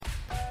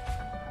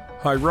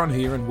Hi, Ron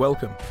here and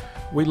welcome.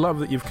 We love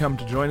that you've come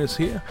to join us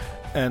here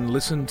and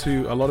listen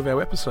to a lot of our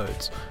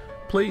episodes.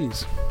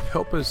 Please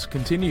help us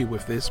continue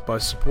with this by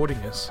supporting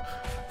us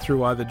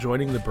through either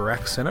joining the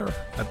Barak Centre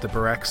at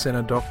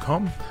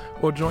thebarakcentre.com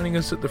or joining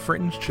us at the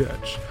Fringe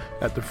Church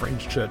at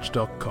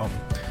thefringechurch.com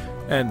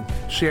and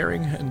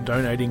sharing and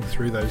donating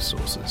through those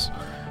sources.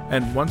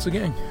 And once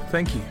again,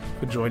 thank you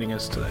for joining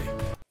us today.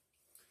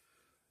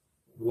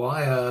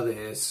 Why are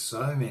there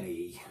so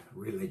many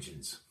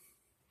religions?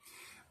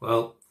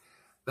 Well,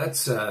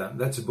 that's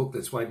a book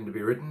that's waiting to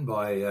be written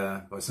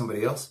by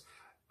somebody else.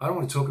 I don't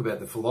want to talk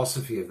about the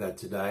philosophy of that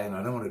today, and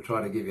I don't want to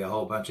try to give you a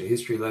whole bunch of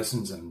history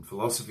lessons and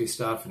philosophy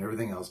stuff and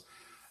everything else.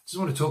 I just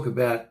want to talk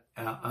about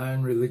our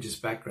own religious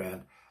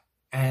background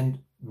and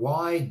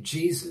why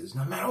Jesus,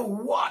 no matter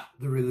what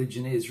the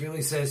religion is,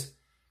 really says,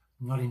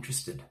 I'm not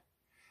interested.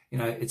 You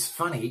know, it's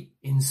funny,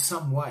 in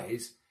some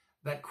ways,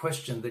 that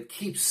question that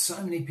keeps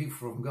so many people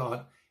from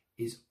God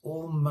is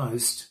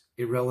almost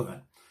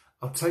irrelevant.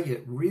 I'll tell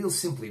you real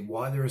simply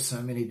why there are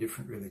so many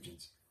different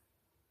religions.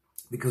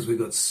 Because we've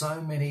got so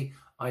many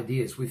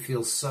ideas. We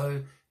feel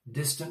so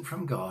distant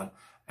from God.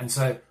 And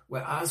so we're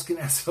asking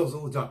ourselves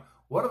all the time,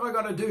 what have I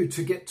got to do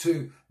to get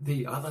to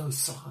the other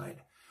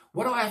side?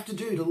 What do I have to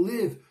do to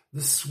live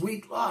the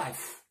sweet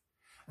life?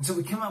 And so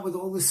we come up with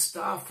all this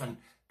stuff, and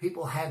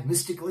people have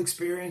mystical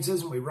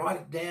experiences, and we write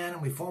it down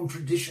and we form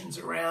traditions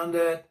around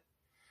it.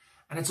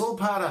 And it's all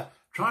part of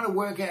trying to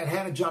work out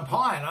how to jump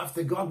high enough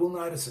that God will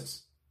notice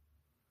us.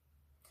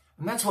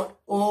 And that's what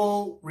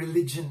all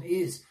religion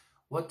is.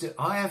 What do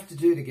I have to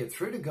do to get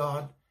through to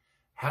God?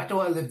 How do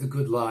I live the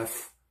good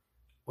life?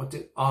 What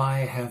do I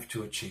have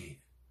to achieve?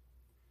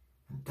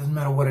 It doesn't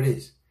matter what it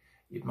is.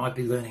 It might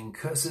be learning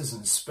curses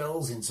and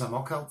spells in some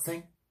occult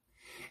thing.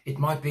 It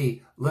might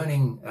be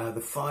learning the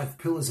 5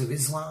 pillars of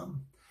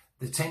Islam,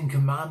 the 10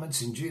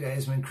 commandments in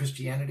Judaism and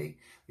Christianity,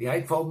 the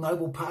Eightfold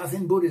Noble Path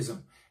in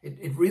Buddhism.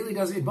 It really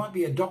does. It might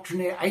be a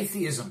doctrinaire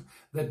atheism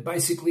that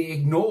basically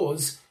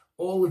ignores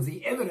all of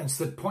the evidence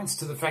that points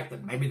to the fact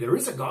that maybe there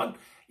is a God.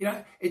 You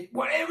know,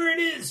 whatever it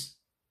is,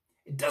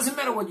 it doesn't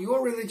matter what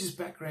your religious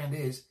background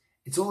is.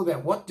 It's all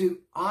about what do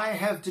I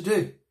have to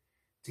do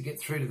to get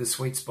through to the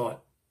sweet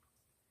spot.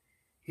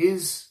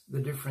 Here's the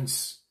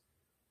difference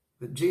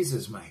that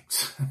Jesus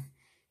makes.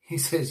 He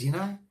says, you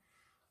know,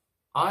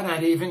 I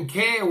don't even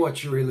care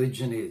what your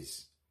religion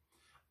is.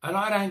 And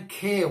I don't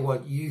care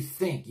what you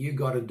think you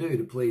got to do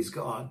to please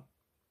God.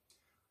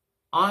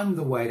 I'm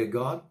the way to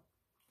God.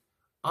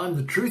 I'm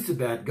the truth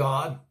about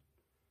God.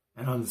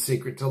 And I'm the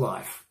secret to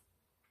life.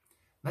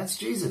 That's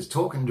Jesus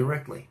talking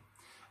directly.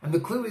 And the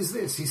clue is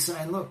this. He's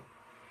saying, look,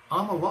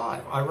 I'm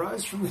alive. I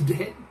rose from the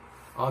dead.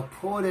 I've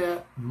poured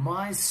out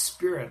my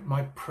spirit.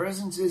 My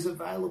presence is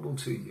available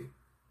to you.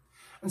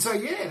 And so,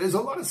 yeah, there's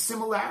a lot of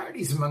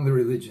similarities among the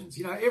religions.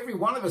 You know, every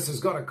one of us has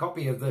got a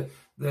copy of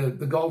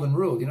the golden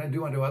rule. You know,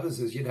 do unto others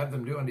as you'd have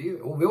them do unto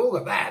you. Well, we all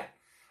got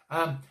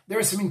that. There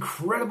are some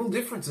incredible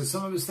differences.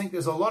 Some of us think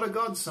there's a lot of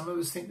gods. Some of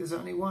us think there's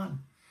only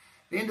one.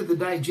 At the end of the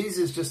day,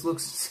 Jesus just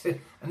looks and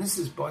said, and this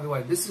is, by the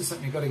way, this is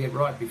something you've got to get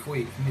right before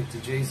you commit to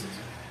Jesus.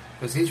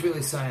 Because he's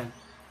really saying,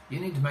 you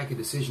need to make a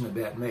decision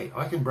about me.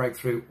 I can break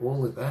through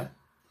all of that.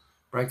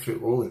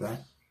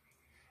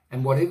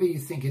 And whatever you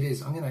think it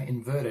is, I'm going to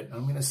invert it.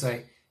 I'm going to say,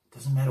 it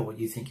doesn't matter what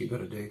you think you've got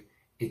to do.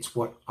 It's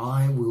what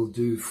I will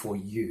do for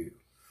you.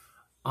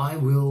 I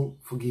will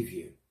forgive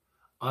you.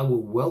 I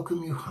will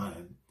welcome you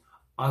home.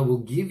 I will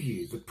give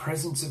you the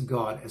presence of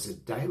God as a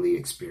daily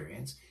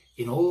experience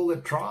in all the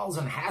trials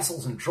and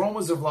hassles and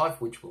traumas of life,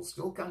 which will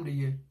still come to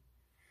you.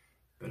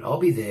 But I'll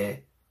be there.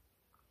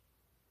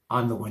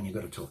 I'm the one you've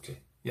got to talk to.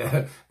 Yeah,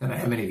 I don't know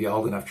how many of you are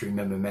old enough to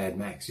remember Mad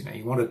Max. You know,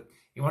 you want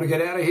to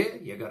get out of here?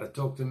 You got to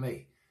talk to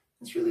me.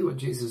 That's really what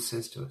Jesus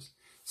says to us.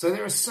 So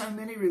there are so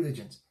many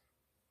religions.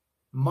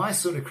 My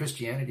sort of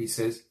Christianity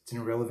says it's an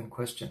irrelevant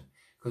question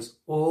because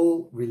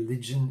all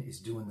religion is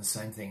doing the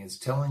same thing. It's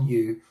telling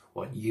you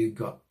what you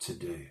got to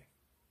do.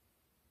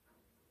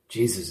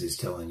 Jesus is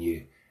telling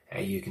you how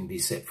you can be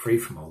set free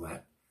from all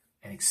that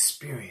and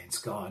experience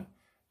God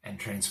and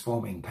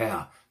transforming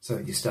power so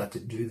that you start to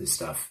do the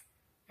stuff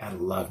out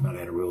of love, not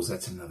out of rules.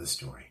 That's another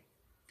story.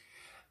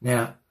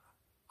 Now,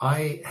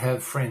 I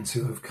have friends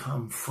who have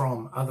come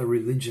from other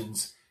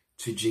religions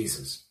to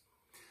Jesus.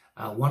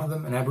 One of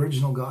them, an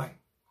Aboriginal guy,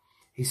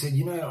 he said,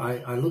 you know,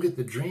 I look at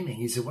the dreaming.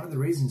 He said, one of the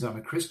reasons I'm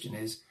a Christian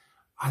is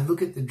I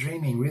look at the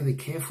dreaming really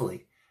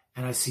carefully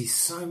and I see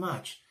so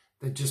much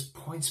that just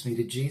points me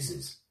to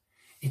Jesus.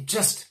 It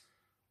just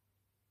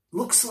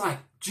looks like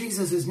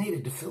Jesus is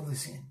needed to fill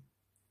this in.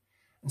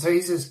 And so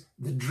he says,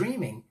 the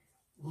dreaming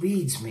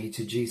leads me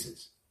to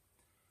Jesus.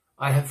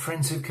 I have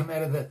friends who've come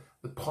out of the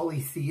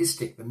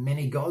polytheistic, the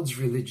many gods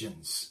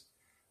religions.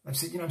 They've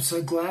said, you know, I'm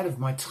so glad of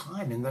my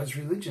time in those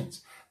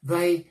religions.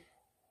 They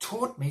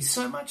taught me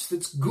so much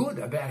that's good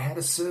about how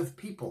to serve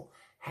people,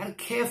 how to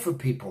care for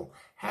people,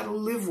 how to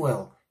live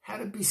well, how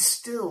to be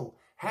still,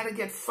 how to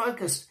get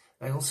focused.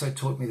 They also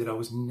taught me that I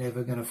was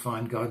never going to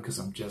find God because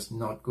I'm just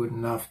not good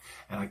enough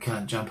and I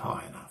can't jump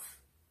high enough.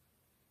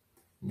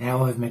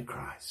 Now I've met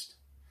Christ.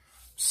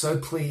 so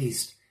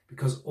pleased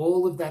because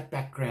all of that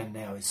background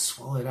now is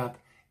swallowed up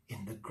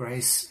in the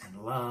grace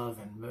and love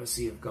and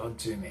mercy of God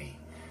to me.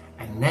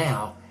 And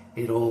now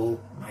it all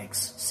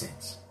makes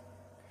sense.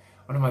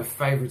 One of my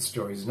favorite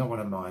stories, not one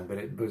of mine, but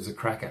it was a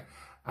cracker.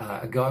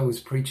 A guy was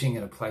preaching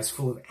in a place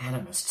full of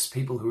animists,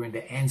 people who were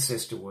into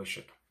ancestor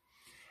worship.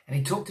 And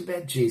he talked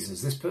about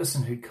Jesus, this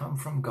person who'd come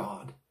from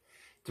God,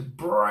 to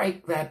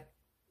break that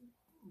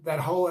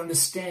whole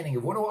understanding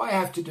of what do I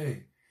have to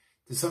do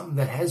to something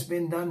that has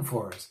been done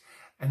for us.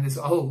 And this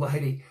old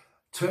lady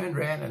turned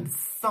around and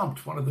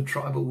thumped one of the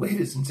tribal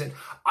leaders and said,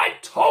 I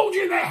told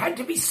you there had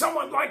to be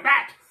someone like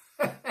that.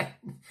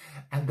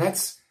 And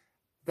that's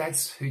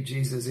who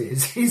Jesus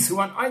is. He's the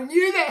one. I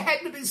knew there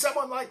had to be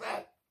someone like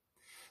that.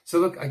 So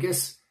look, I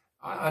guess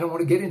I don't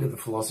want to get into the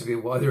philosophy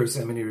of why there are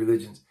so many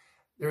religions.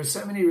 There are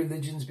so many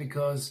religions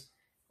because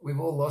we've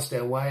all lost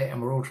our way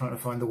and we're all trying to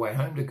find the way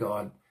home to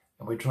God,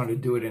 and we're trying to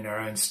do it in our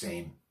own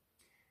steam.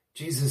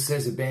 Jesus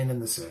says, abandon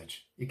the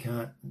search. You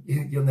can't,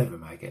 you'll never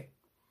make it.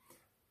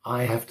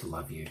 I have to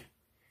love you.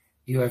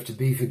 You have to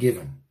be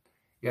forgiven.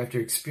 You have to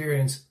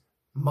experience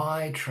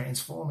my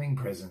transforming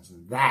presence.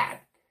 And that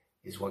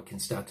is what can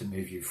start to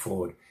move you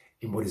forward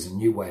in what is a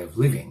new way of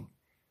living,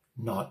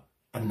 not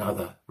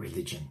another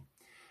religion.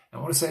 And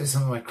I want to say to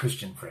some of my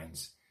Christian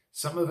friends,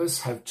 some of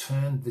us have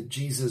turned the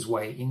Jesus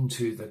way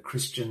into the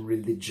Christian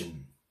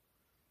religion.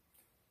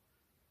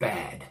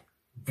 Bad,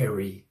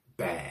 very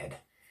bad.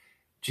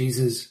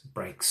 Jesus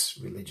breaks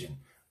religion.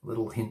 A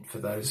little hint for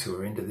those who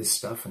are into this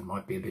stuff and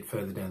might be a bit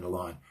further down the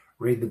line.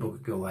 Read the book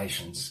of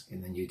Galatians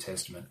in the New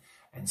Testament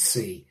and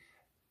see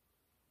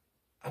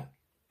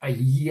a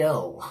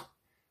yell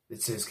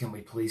that says, can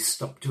we please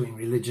stop doing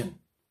religion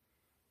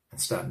and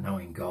start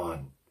knowing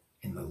God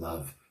in the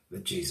love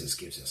that Jesus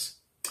gives us.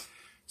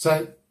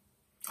 So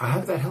I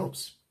hope that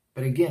helps.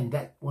 But again,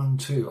 that one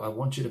too, I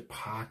want you to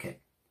park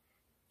it.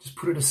 Just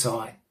put it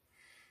aside.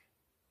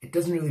 It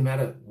doesn't really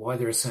matter why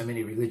there are so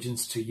many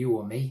religions to you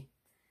or me.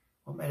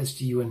 What matters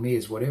to you and me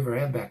is whatever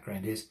our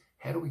background is,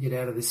 how do we get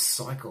out of this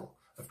cycle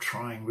of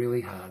trying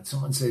really hard?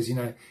 Someone says,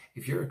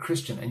 if you're a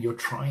Christian and you're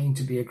trying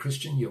to be a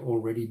Christian, you're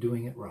already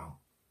doing it wrong.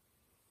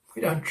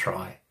 We don't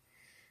try.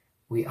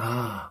 We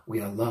are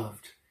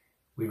loved.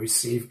 We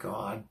receive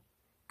God.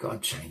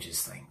 God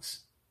changes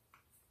things.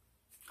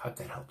 Hope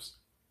that helps.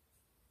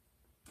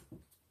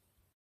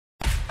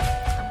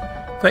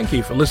 Thank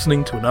you for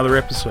listening to another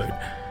episode.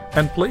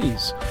 And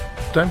please,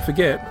 don't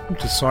forget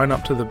to sign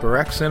up to the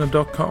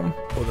BarakCenter.com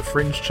or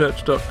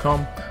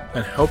thefringechurch.com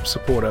and help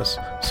support us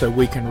so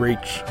we can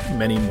reach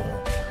many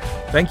more.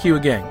 Thank you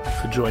again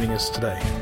for joining us today.